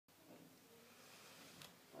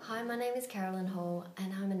Hi, my name is Carolyn Hall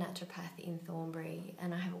and I'm a naturopath in Thornbury,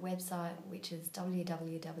 and I have a website which is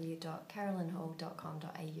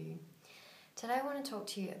www.carolynhall.com.au. Today I want to talk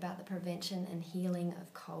to you about the prevention and healing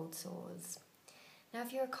of cold sores. Now,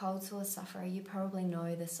 if you're a cold sore sufferer, you probably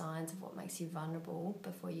know the signs of what makes you vulnerable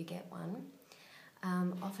before you get one.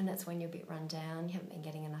 Often it's when you're a bit run down, you haven't been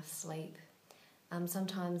getting enough sleep.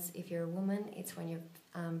 Sometimes if you're a woman, it's when you're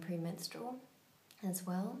premenstrual as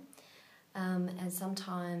well. And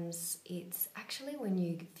sometimes it's actually when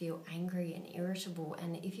you feel angry and irritable,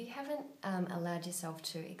 and if you haven't allowed yourself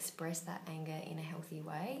to express that anger in a healthy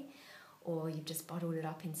way, or you've just bottled it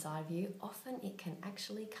up inside of you, often it can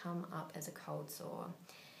actually come up as a cold sore.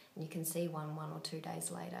 And you can see one or 2 days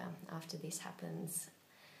later after this happens.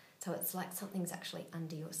 So it's like something's actually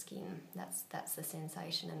under your skin. That's the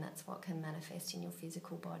sensation, and that's what can manifest in your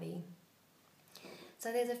physical body. So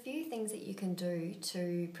there's a few things that you can do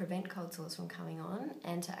to prevent cold sores from coming on,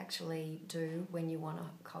 and to actually do when you want a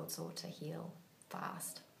cold sore to heal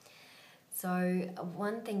fast. So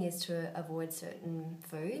one thing is to avoid certain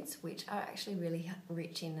foods which are actually really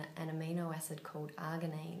rich in an amino acid called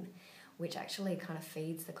arginine, which actually kind of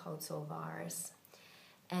feeds the cold sore virus.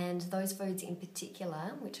 And those foods in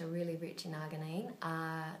particular, which are really rich in arginine,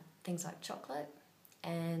 are things like chocolate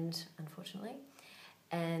and, unfortunately,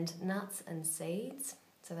 and nuts and seeds.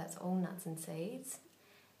 So that's all nuts and seeds.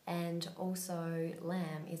 And also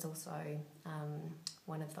lamb is also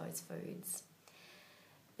one of those foods.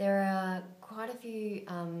 There are quite a few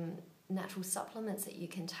natural supplements that you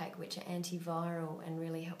can take which are antiviral and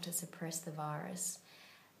really help to suppress the virus.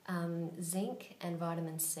 Zinc and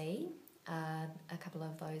vitamin C are a couple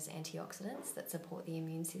of those antioxidants that support the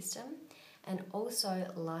immune system. And also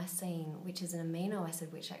lysine, which is an amino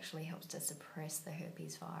acid which actually helps to suppress the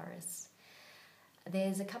herpes virus.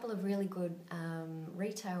 There's a couple of really good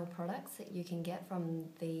retail products that you can get from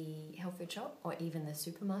the health food shop or even the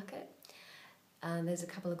supermarket. There's a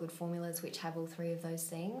couple of good formulas which have all three of those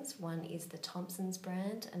things. One is the Thompson's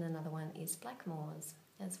brand and another one is Blackmore's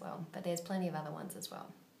as well. But there's plenty of other ones as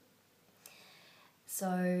well.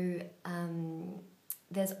 So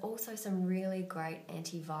there's also some really great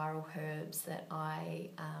antiviral herbs that I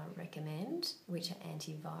recommend, which are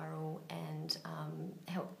antiviral and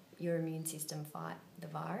help your immune system fight the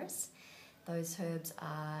virus. Those herbs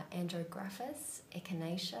are andrographis,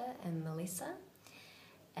 echinacea and melissa.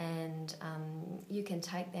 And you can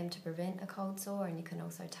take them to prevent a cold sore, and you can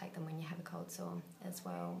also take them when you have a cold sore as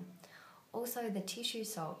well. Also the tissue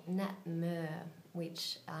salt, nat mur,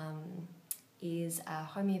 which is a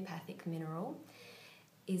homeopathic mineral,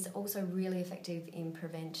 is also really effective in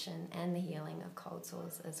prevention and the healing of cold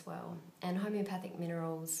sores as well. And homeopathic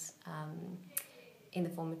minerals in the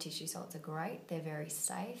form of tissue salts are great. They're very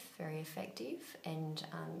safe, very effective, and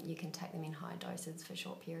you can take them in high doses for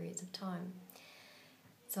short periods of time.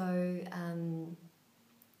 So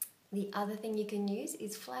the other thing you can use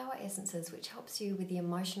is flower essences, which helps you with the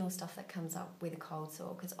emotional stuff that comes up with a cold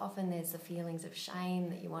sore, because often there's the feelings of shame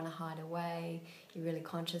that you want to hide away, you're really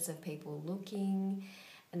conscious of people looking,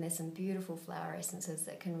 and there's some beautiful flower essences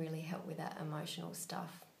that can really help with that emotional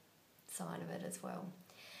stuff side of it as well.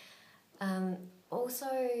 Also,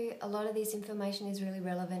 a lot of this information is really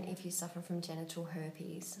relevant if you suffer from genital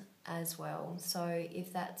herpes as well. So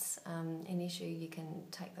if that's an issue, you can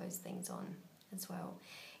take those things on as well.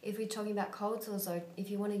 If we're talking about cold sores, so if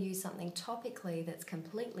you want to use something topically that's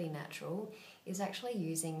completely natural, is actually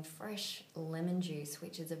using fresh lemon juice,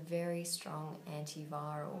 which is a very strong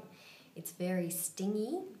antiviral. It's very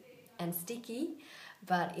stingy and sticky,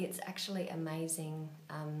 but it's actually amazing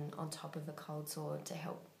on top of a cold sore to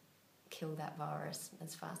help kill that virus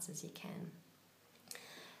as fast as you can.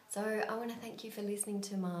 So I want to thank you for listening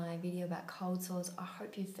to my video about cold sores. I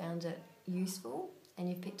hope you found it useful and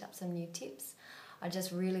you've picked up some new tips. I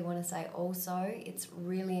just really want to say also it's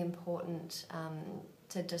really important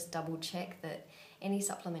to just double check that any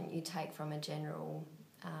supplement you take from a general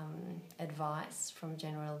advice,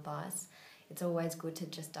 it's always good to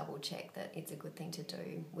just double check that it's a good thing to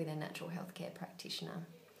do with a natural healthcare practitioner.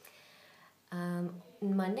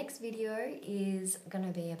 My next video is going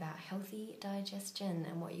to be about healthy digestion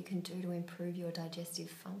and what you can do to improve your digestive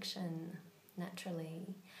function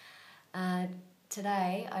naturally.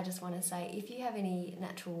 Today, I just want to say, if you have any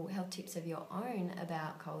natural health tips of your own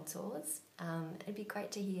about cold sores, it'd be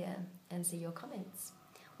great to hear and see your comments,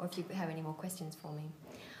 or if you have any more questions for me.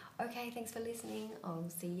 Okay, thanks for listening. I'll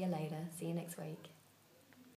see you later. See you next week.